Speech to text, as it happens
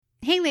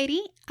Hey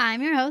lady,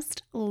 I'm your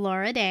host,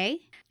 Laura Day.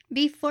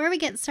 Before we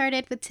get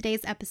started with today's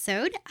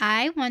episode,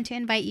 I want to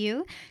invite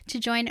you to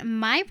join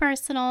my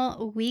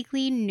personal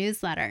weekly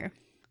newsletter.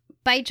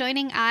 By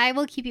joining, I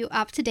will keep you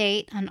up to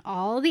date on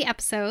all the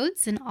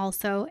episodes and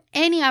also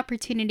any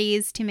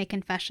opportunities to make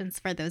confessions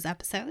for those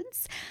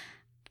episodes.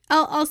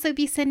 I'll also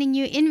be sending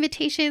you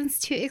invitations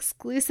to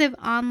exclusive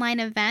online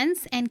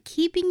events and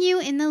keeping you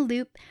in the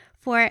loop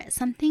for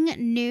something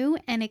new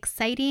and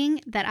exciting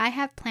that I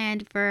have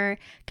planned for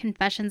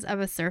Confessions of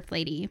a Surf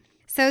Lady.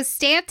 So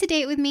stay up to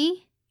date with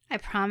me. I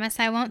promise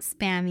I won't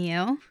spam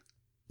you.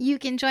 You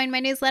can join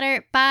my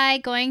newsletter by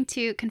going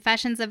to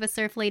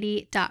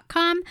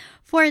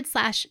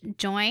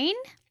confessionsofasurflady.com/join,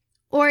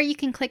 or you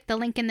can click the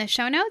link in the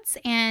show notes.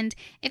 And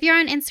if you're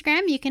on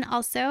Instagram, you can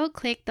also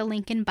click the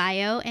link in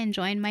bio and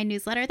join my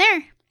newsletter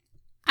there.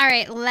 All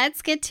right,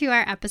 let's get to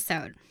our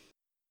episode.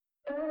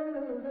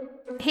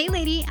 Hey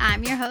lady,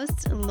 I'm your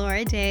host,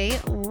 Laura Day.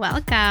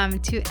 Welcome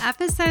to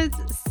episode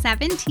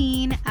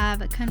 17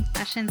 of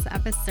Confessions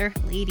of a Surf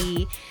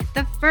Lady,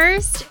 the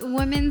first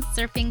women's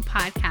surfing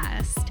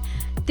podcast.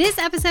 This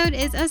episode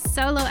is a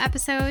solo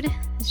episode.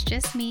 It's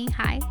just me.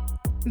 Hi.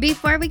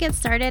 Before we get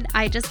started,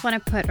 I just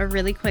want to put a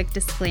really quick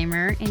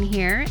disclaimer in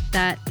here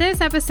that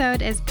this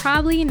episode is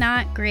probably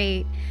not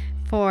great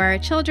for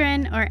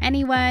children or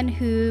anyone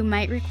who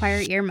might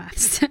require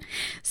earmuffs.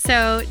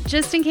 So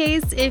just in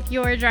case, if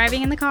you're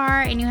driving in the car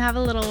and you have a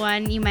little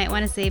one, you might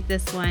want to save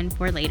this one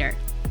for later.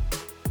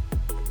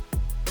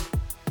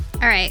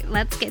 All right,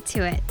 let's get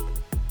to it.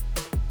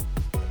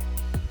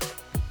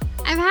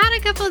 I've had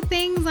a couple of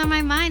things on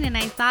my mind and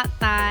I thought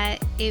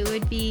that it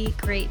would be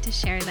great to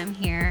share them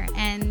here.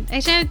 And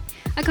I shared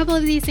a couple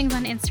of these things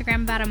on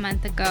Instagram about a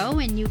month ago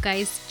and you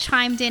guys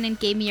chimed in and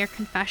gave me your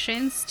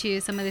confessions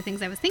to some of the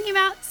things I was thinking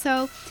about.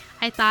 So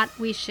I thought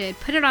we should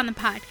put it on the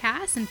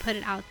podcast and put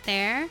it out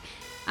there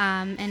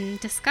and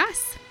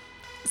discuss.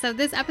 So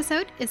this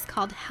episode is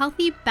called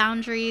Healthy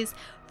Boundaries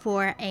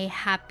for a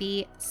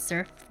Happy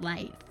Surf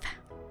Life.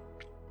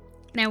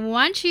 And I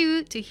want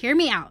you to hear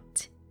me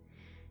out.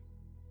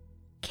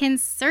 Can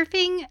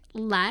surfing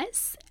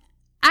less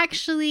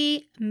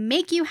actually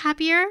make you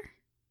happier?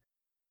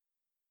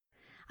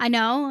 I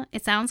know,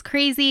 it sounds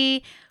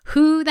crazy.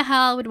 Who the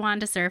hell would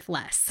want to surf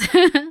less?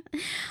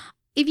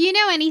 If you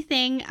know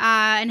anything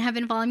and have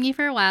been following me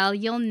for a while,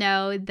 you'll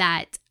know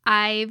that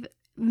I've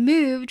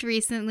moved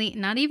recently.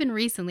 Not even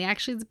recently,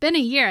 actually it's been a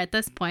year at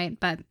this point,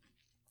 but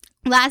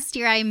last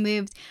year I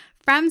moved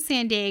from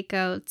San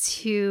Diego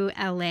to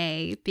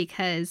LA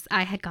because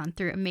I had gone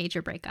through a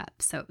major breakup.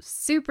 So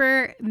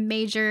super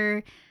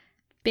major,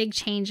 big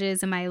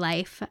changes in my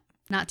life,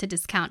 not to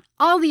discount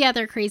all the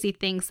other crazy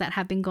things that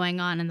have been going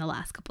on in the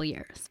last couple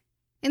years.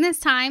 In this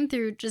time,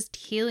 through just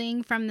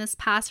healing from this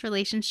past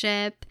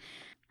relationship,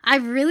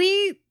 I've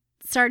really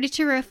started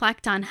to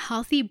reflect on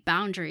healthy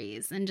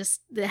boundaries and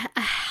just a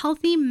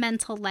healthy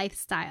mental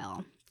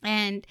lifestyle.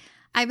 And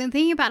I've been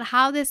thinking about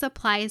how this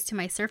applies to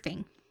my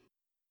surfing.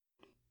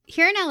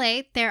 Here in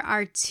LA, there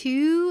are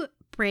two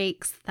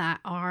breaks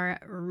that are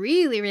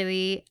really,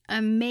 really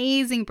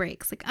amazing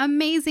breaks, like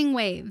amazing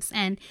waves.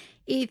 And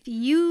if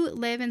you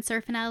live and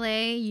surf in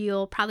LA,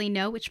 you'll probably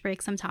know which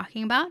breaks I'm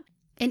talking about.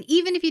 And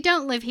even if you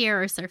don't live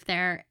here or surf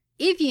there,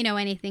 if you know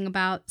anything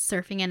about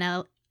surfing in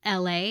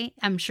LA,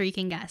 I'm sure you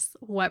can guess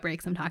what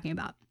breaks I'm talking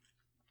about.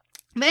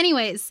 But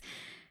anyways,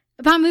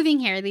 upon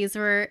moving here, these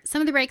were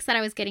some of the breaks that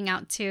I was getting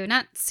out to,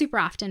 not super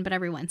often, but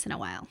every once in a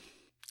while.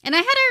 And I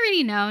had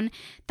already known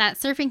that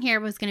surfing here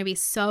was going to be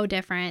so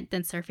different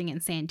than surfing in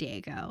San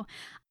Diego.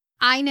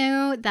 I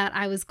knew that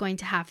I was going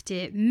to have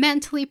to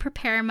mentally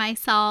prepare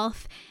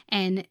myself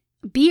and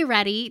be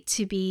ready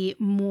to be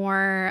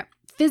more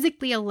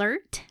physically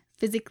alert,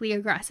 physically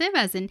aggressive,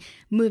 as in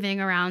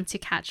moving around to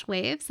catch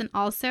waves, and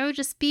also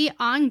just be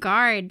on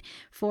guard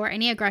for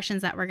any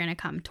aggressions that were going to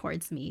come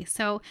towards me.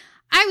 So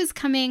I was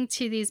coming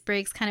to these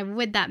breaks kind of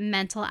with that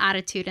mental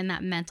attitude and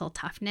that mental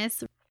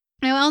toughness.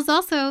 I was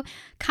also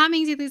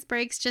coming to these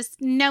breaks just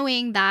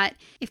knowing that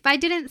if I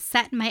didn't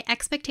set my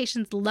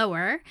expectations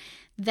lower,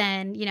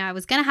 then, I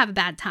was going to have a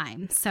bad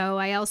time. So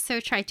I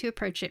also tried to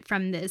approach it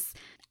from this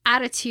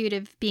attitude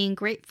of being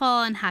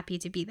grateful and happy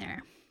to be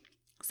there.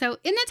 So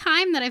in the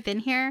time that I've been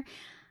here,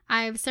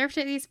 I've surfed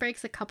at these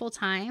breaks a couple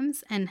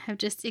times and have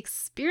just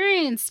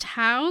experienced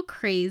how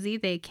crazy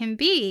they can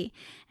be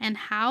and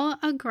how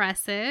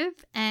aggressive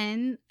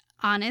and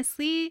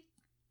honestly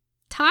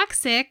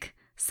toxic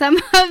some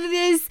of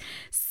these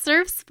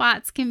surf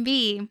spots can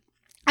be.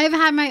 I've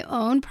had my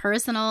own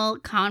personal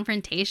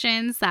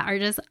confrontations that are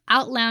just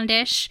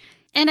outlandish,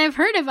 and I've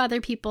heard of other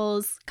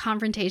people's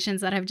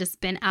confrontations that have just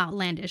been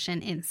outlandish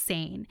and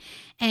insane.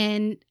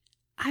 And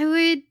I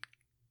would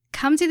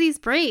come to these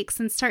breaks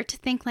and start to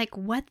think like,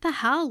 what the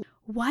hell?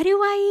 Why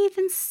do I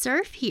even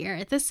surf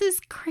here? This is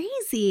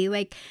crazy.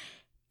 Like,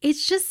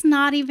 it's just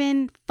not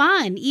even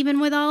fun. Even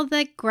with all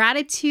the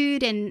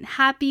gratitude and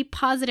happy,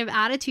 positive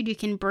attitude you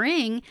can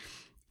bring,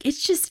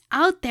 it's just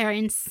out there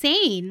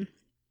insane.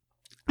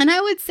 And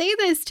I would say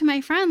this to my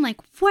friend,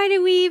 like, why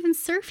do we even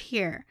surf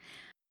here?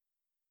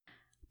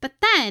 But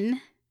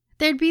then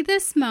there'd be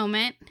this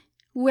moment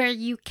where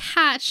you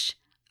catch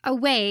a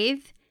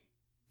wave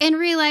and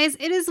realize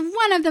it is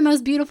one of the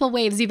most beautiful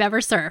waves you've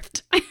ever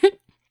surfed.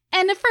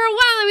 And for a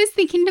while I was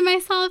thinking to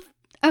myself,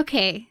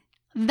 okay,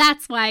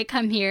 that's why I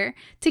come here,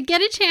 to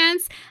get a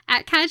chance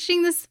at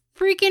catching this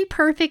freaking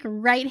perfect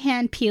right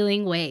hand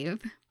peeling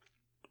wave.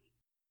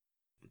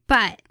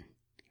 But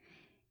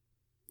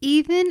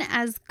even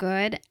as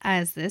good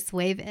as this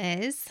wave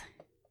is,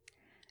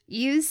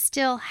 you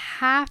still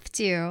have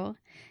to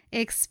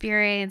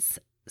experience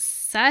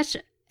such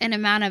an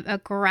amount of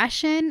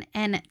aggression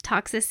and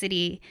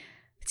toxicity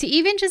to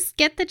even just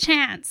get the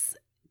chance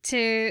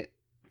to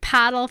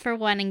paddle for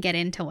one and get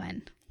into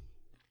one.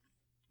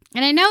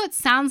 And I know it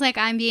sounds like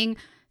I'm being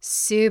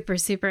super,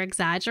 super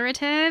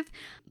exaggerative,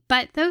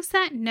 but those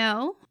that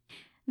know,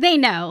 they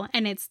know,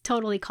 and it's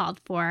totally called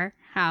for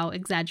how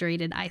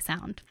exaggerated I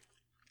sound.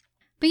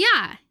 But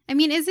yeah, I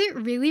mean, is it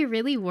really,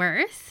 really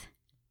worth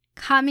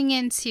coming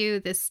into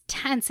this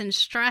tense and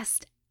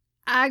stressed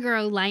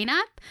aggro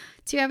lineup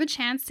to have a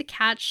chance to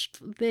catch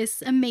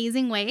this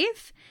amazing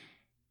wave?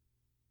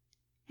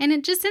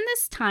 And just in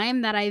this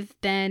time that I've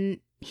been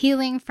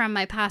healing from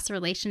my past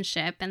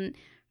relationship and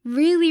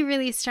really,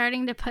 really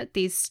starting to put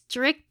these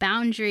strict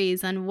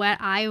boundaries on what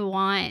I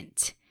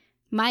want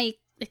my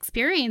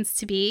experience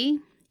to be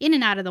in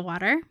and out of the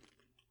water,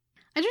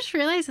 I just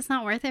realized it's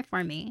not worth it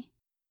for me.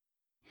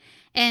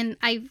 And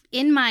I,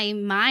 in my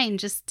mind,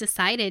 just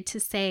decided to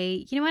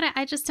say, you know what,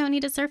 I just don't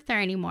need to surf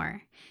there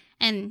anymore.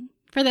 And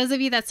for those of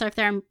you that surf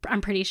there,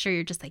 I'm pretty sure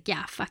you're just like,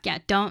 yeah, fuck yeah,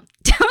 don't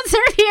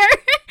surf here.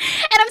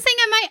 And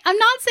I'm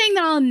not saying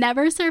that I'll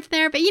never surf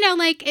there, but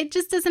it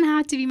just doesn't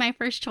have to be my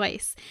first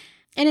choice.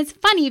 And it's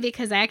funny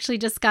because I actually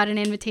just got an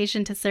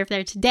invitation to surf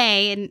there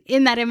today. And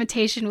in that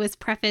invitation was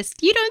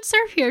prefaced, you don't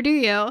surf here, do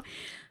you?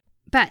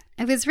 But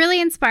I was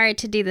really inspired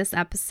to do this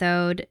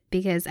episode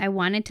because I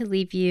wanted to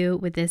leave you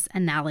with this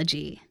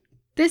analogy.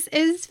 This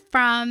is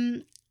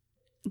from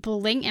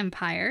Bling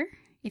Empire.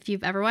 If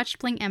you've ever watched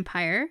Bling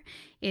Empire,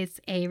 it's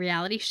a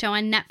reality show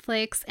on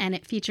Netflix and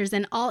it features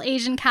an all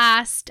Asian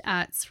cast.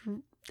 It's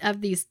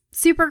of these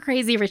super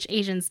crazy rich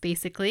Asians,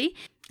 basically.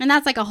 And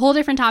that's like a whole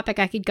different topic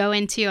I could go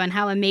into on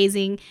how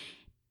amazing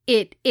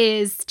it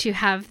is to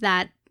have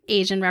that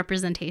Asian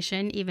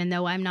representation, even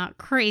though I'm not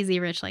crazy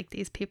rich like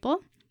these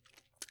people.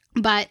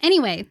 But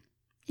anyway,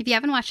 if you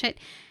haven't watched it,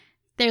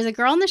 there's a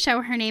girl in the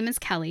show. Her name is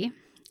Kelly,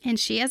 and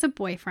she has a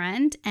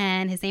boyfriend,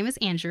 and his name is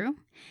Andrew.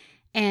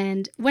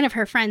 And one of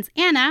her friends,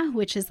 Anna,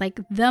 which is like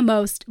the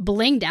most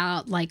blinged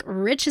out, like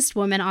richest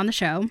woman on the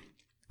show,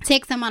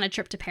 takes them on a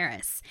trip to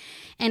Paris.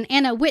 And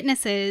Anna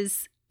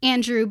witnesses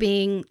Andrew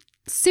being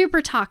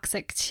super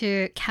toxic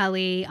to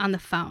Kelly on the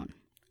phone.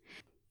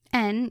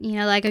 And,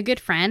 like a good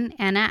friend,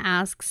 Anna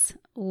asks,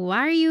 why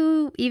are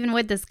you even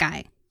with this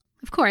guy?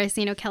 Of course,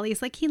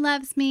 Kelly's like, he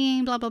loves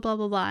me, blah, blah, blah,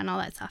 blah, blah, and all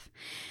that stuff.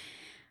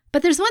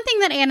 But there's one thing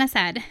that Anna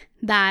said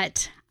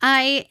that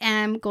I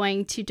am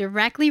going to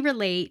directly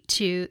relate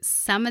to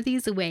some of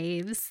these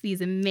waves,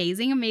 these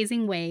amazing,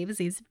 amazing waves,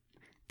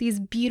 these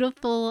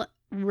beautiful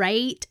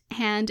right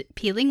hand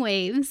peeling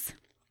waves.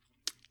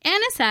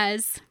 Anna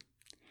says,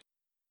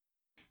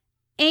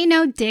 ain't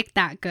no dick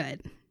that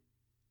good.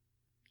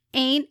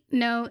 Ain't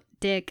no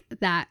dick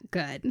that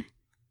good.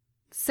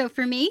 So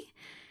for me,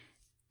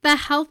 the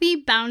healthy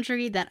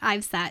boundary that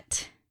I've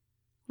set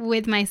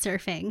with my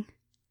surfing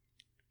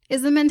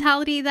is the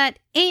mentality that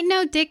ain't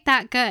no dick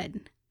that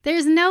good.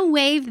 There's no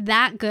wave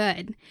that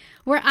good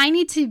where I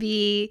need to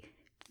be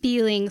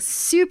feeling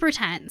super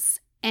tense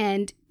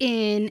and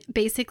in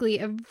basically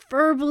a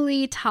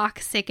verbally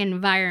toxic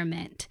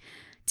environment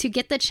to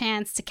get the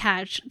chance to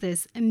catch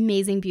this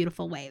amazing,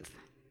 beautiful wave.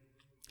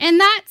 And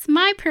that's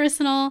my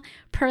personal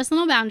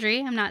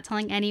boundary. I'm not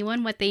telling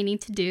anyone what they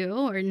need to do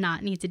or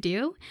not need to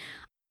do.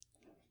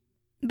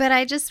 But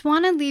I just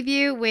want to leave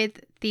you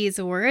with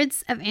these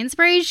words of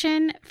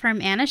inspiration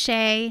from Anna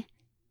Shea.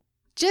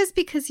 Just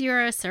because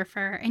you're a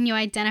surfer and you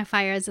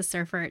identify as a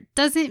surfer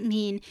doesn't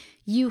mean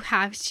you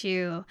have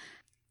to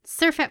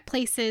surf at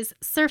places,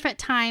 surf at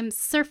times,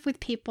 surf with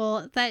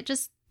people that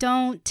just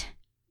don't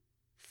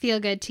feel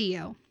good to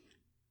you.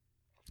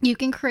 You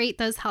can create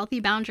those healthy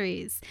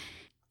boundaries.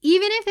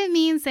 Even if it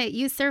means that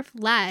you surf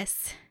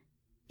less,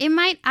 it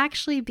might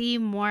actually be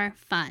more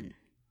fun.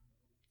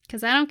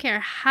 Because I don't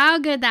care how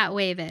good that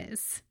wave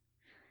is.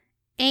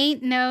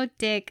 Ain't no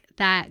dick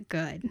that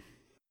good.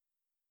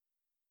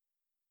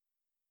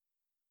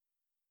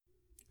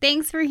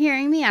 Thanks for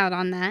hearing me out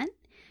on that.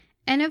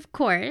 And of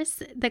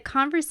course, the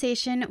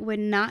conversation would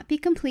not be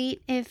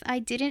complete if I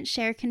didn't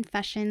share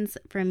confessions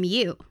from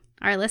you,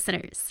 our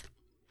listeners.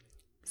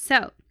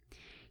 So,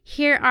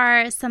 here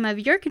are some of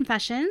your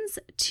confessions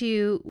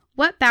to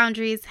what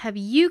boundaries have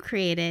you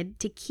created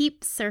to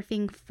keep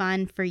surfing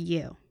fun for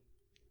you.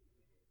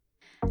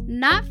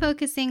 Not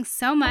focusing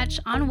so much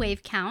on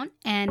wave count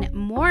and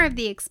more of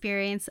the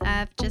experience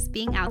of just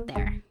being out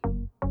there.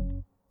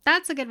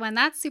 That's a good one.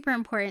 That's super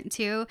important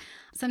too.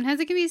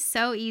 Sometimes it can be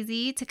so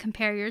easy to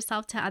compare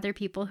yourself to other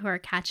people who are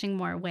catching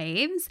more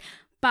waves,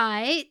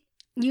 but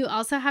You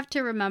also have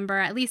to remember,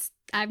 at least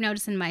I've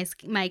noticed in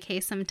my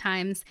case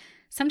sometimes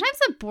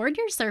the board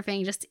you're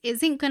surfing just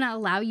isn't going to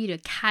allow you to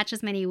catch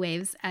as many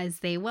waves as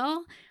they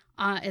will,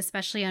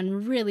 especially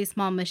on really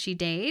small, mushy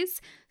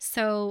days.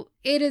 So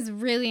it is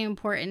really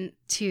important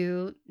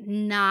to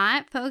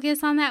not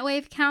focus on that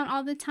wave count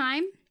all the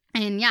time.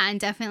 And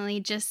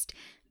definitely just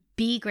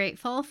be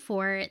grateful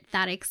for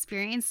that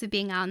experience of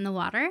being out in the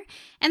water.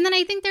 And then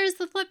I think there's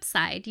the flip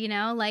side,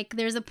 like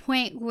there's a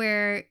point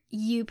where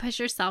you push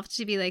yourself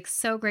to be like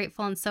so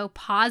grateful and so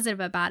positive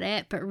about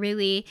it, but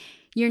really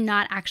you're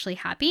not actually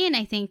happy. And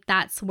I think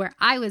that's where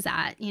I was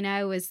at.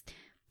 I was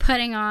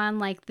putting on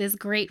like this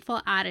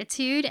grateful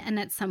attitude, and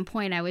at some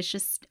point I was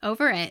just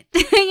over it.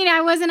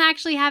 I wasn't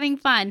actually having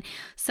fun.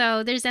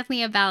 So there's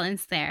definitely a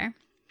balance there.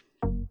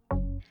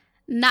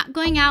 Not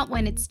going out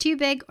when it's too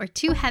big or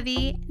too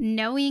heavy,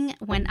 knowing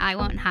when I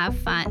won't have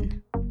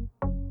fun.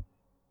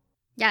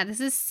 Yeah, this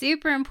is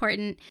super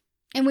important.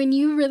 And when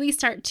you really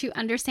start to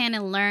understand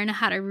and learn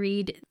how to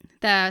read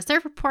the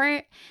surf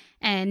report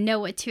and know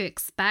what to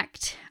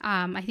expect,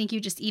 I think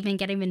you just even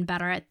get even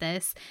better at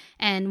this.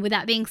 And with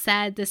that being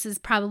said, this is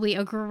probably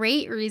a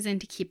great reason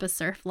to keep a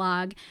surf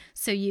log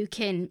so you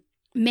can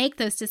make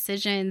those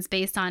decisions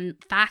based on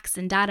facts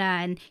and data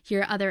and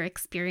your other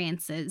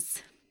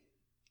experiences.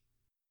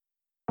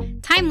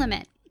 Time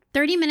limit.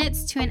 30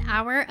 minutes to an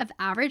hour of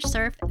average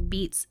surf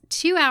beats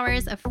 2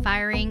 hours of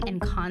firing and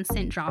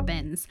constant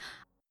drop-ins.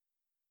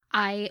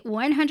 I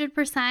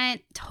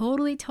 100%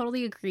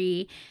 totally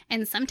agree.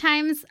 And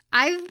sometimes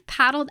I've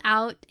paddled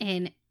out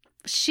in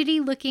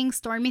shitty looking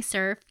stormy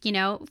surf.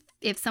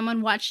 If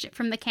someone watched it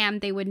from the cam,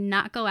 they would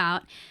not go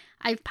out.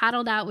 I've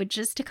paddled out with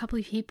just a couple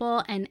of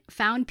people and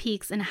found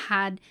peaks and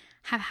have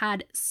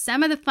had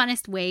some of the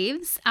funnest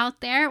waves out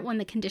there when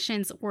the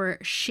conditions were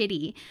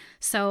shitty.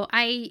 So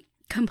I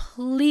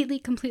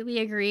completely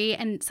agree.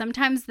 And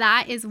sometimes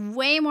that is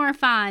way more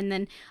fun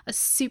than a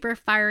super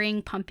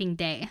firing, pumping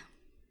day.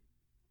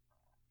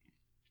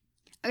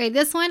 Okay,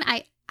 this one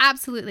I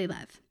absolutely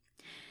love.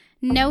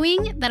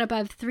 Knowing that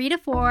above 3 to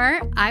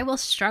 4, I will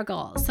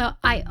struggle. So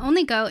I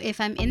only go if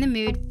I'm in the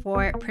mood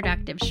for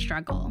productive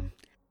struggle.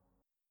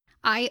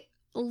 I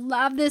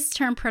love this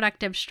term,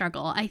 productive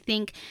struggle. I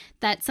think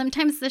that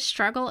sometimes the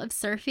struggle of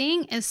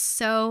surfing is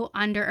so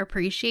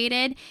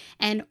underappreciated,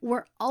 and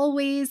we're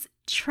always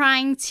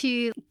trying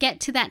to get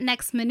to that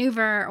next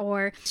maneuver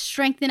or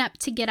strengthen up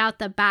to get out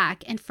the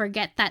back and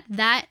forget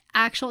that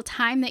actual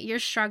time that you're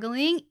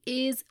struggling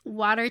is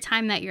water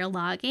time that you're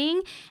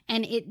logging,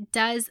 and it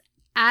does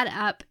add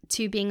up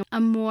to being a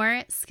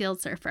more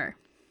skilled surfer.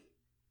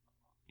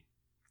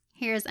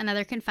 Here's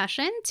another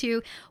confession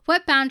to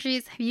what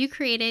boundaries have you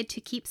created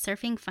to keep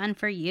surfing fun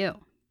for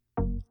you?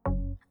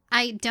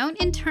 I don't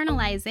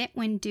internalize it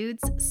when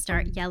dudes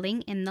start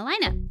yelling in the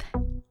lineup.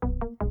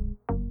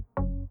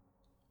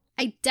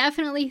 I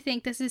definitely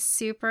think this is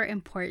super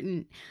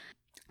important.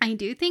 I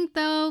do think,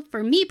 though,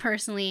 for me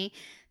personally,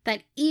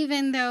 that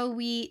even though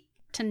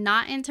to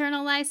not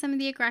internalize some of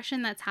the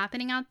aggression that's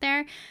happening out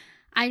there,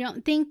 I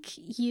don't think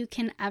you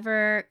can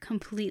ever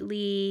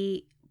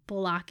completely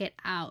block it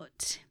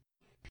out.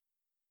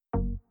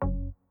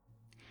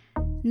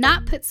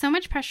 Not put so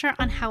much pressure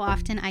on how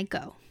often I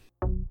go.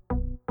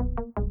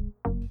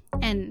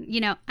 And,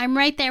 I'm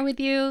right there with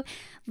you.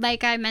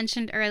 Like I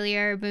mentioned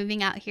earlier,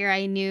 moving out here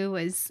I knew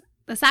was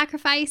a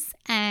sacrifice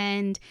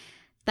and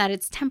that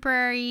it's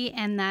temporary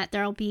and that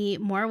there'll be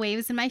more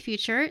waves in my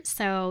future.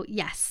 So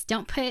yes,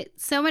 don't put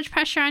so much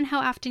pressure on how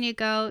often you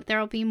go.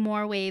 There'll be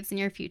more waves in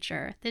your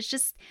future. This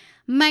just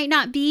might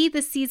not be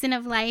the season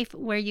of life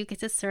where you get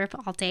to surf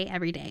all day,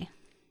 every day.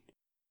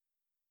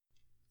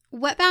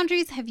 What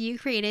boundaries have you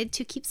created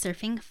to keep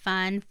surfing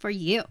fun for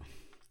you?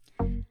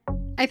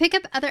 I pick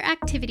up other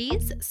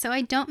activities so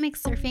I don't make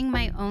surfing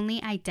my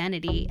only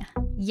identity.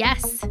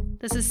 Yes,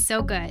 this is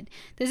so good.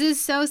 This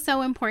is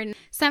so important.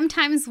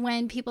 Sometimes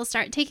when people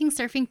start taking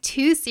surfing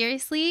too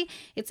seriously,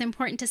 it's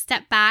important to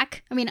step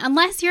back. I mean,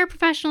 unless you're a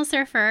professional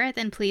surfer,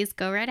 then please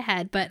go right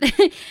ahead. But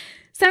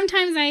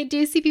sometimes I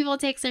do see people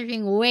take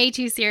surfing way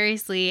too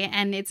seriously,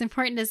 and it's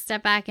important to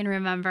step back and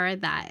remember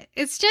that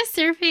it's just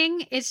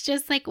surfing. It's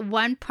just like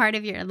one part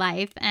of your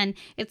life, and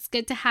it's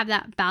good to have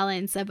that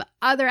balance of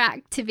other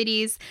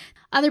activities,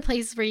 other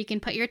places where you can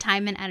put your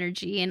time and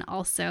energy and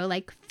also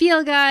like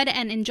feel good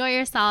and enjoy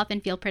yourself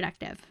and feel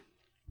productive.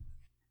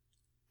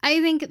 I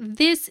think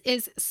this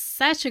is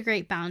such a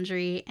great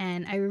boundary,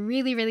 and I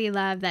really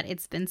love that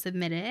it's been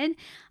submitted.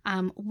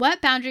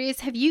 What boundaries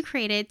have you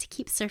created to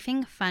keep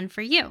surfing fun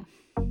for you?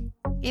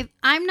 If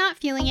I'm not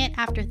feeling it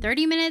after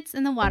 30 minutes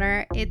in the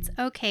water, it's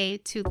okay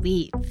to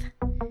leave.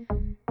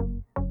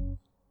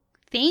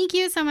 Thank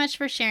you so much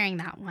for sharing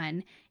that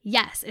one.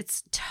 Yes,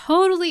 it's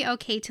totally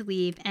okay to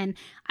leave. And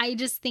I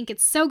just think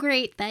it's so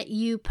great that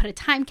you put a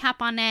time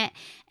cap on it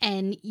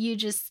and you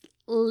just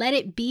let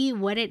it be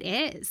what it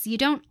is. You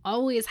don't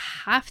always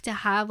have to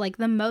have like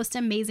the most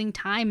amazing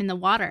time in the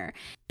water.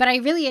 But I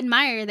really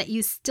admire that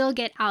you still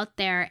get out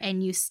there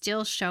and you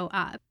still show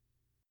up.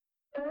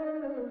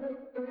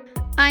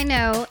 I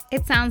know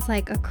it sounds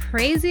like a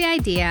crazy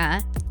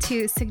idea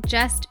to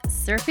suggest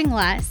surfing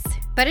less,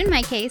 but in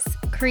my case,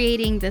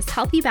 creating this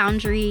healthy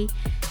boundary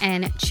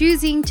and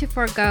choosing to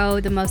forego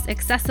the most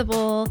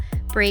accessible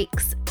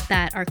breaks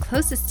that are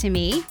closest to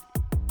me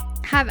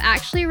have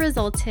actually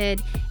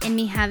resulted in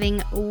me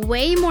having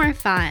way more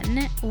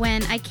fun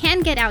when I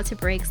can get out to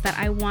breaks that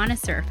I want to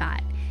surf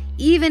at,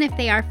 even if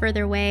they are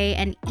further away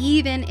and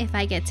even if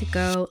I get to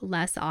go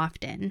less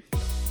often.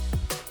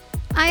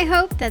 I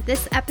hope that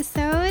this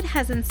episode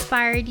has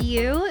inspired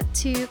you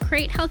to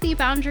create healthy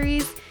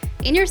boundaries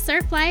in your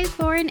surf life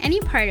or in any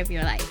part of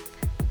your life.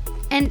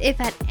 And if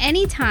at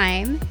any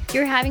time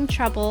you're having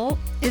trouble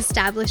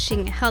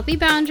establishing healthy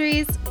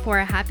boundaries for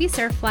a happy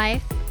surf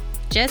life,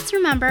 just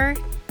remember,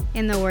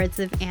 in the words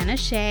of Anna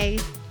Shea,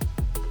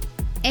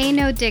 ain't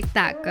no dick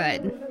that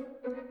good.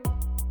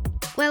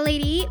 Well,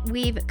 lady,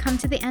 we've come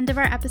to the end of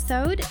our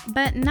episode,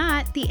 but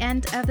not the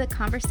end of the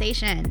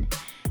conversation.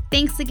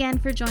 Thanks again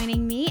for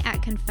joining me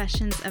at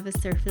Confessions of a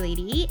Surf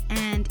Lady.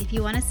 And if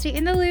you want to stay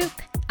in the loop,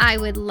 I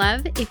would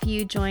love if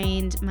you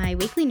joined my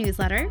weekly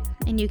newsletter.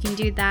 And you can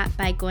do that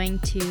by going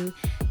to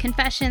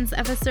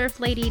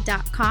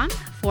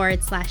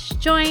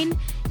confessionsofasurflady.com/join.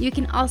 You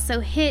can also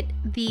hit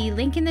the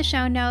link in the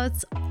show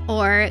notes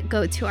or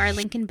go to our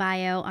link in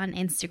bio on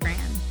Instagram.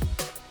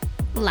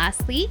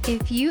 Lastly,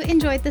 if you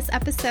enjoyed this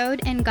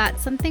episode and got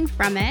something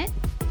from it,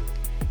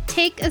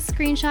 take a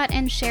screenshot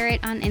and share it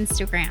on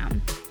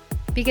Instagram.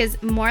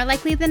 Because more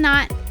likely than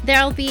not,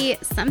 there'll be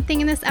something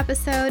in this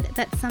episode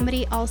that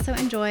somebody also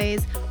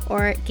enjoys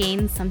or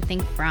gains something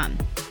from.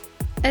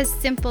 A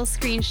simple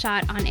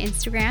screenshot on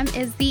Instagram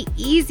is the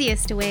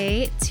easiest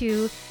way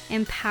to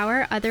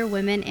empower other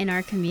women in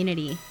our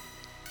community.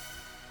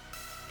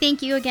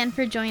 Thank you again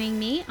for joining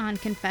me on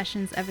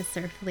Confessions of a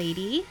Surf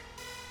Lady.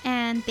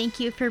 And thank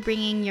you for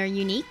bringing your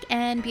unique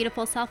and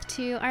beautiful self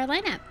to our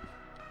lineup.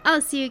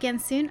 I'll see you again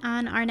soon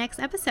on our next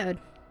episode.